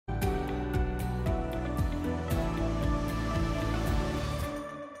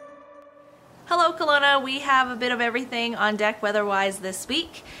Hello Kelowna, we have a bit of everything on deck weather-wise this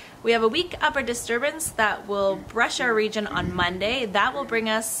week. We have a weak upper disturbance that will brush our region on Monday. That will bring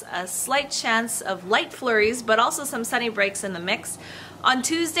us a slight chance of light flurries, but also some sunny breaks in the mix. On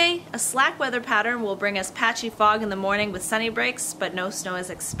Tuesday, a slack weather pattern will bring us patchy fog in the morning with sunny breaks, but no snow is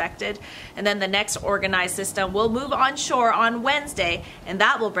expected. And then the next organized system will move onshore on Wednesday, and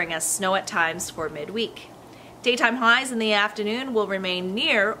that will bring us snow at times for midweek. Daytime highs in the afternoon will remain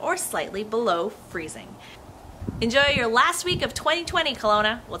near or slightly below freezing. Enjoy your last week of 2020,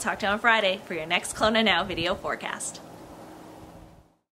 Kelowna. We'll talk to you on Friday for your next Kelowna Now video forecast.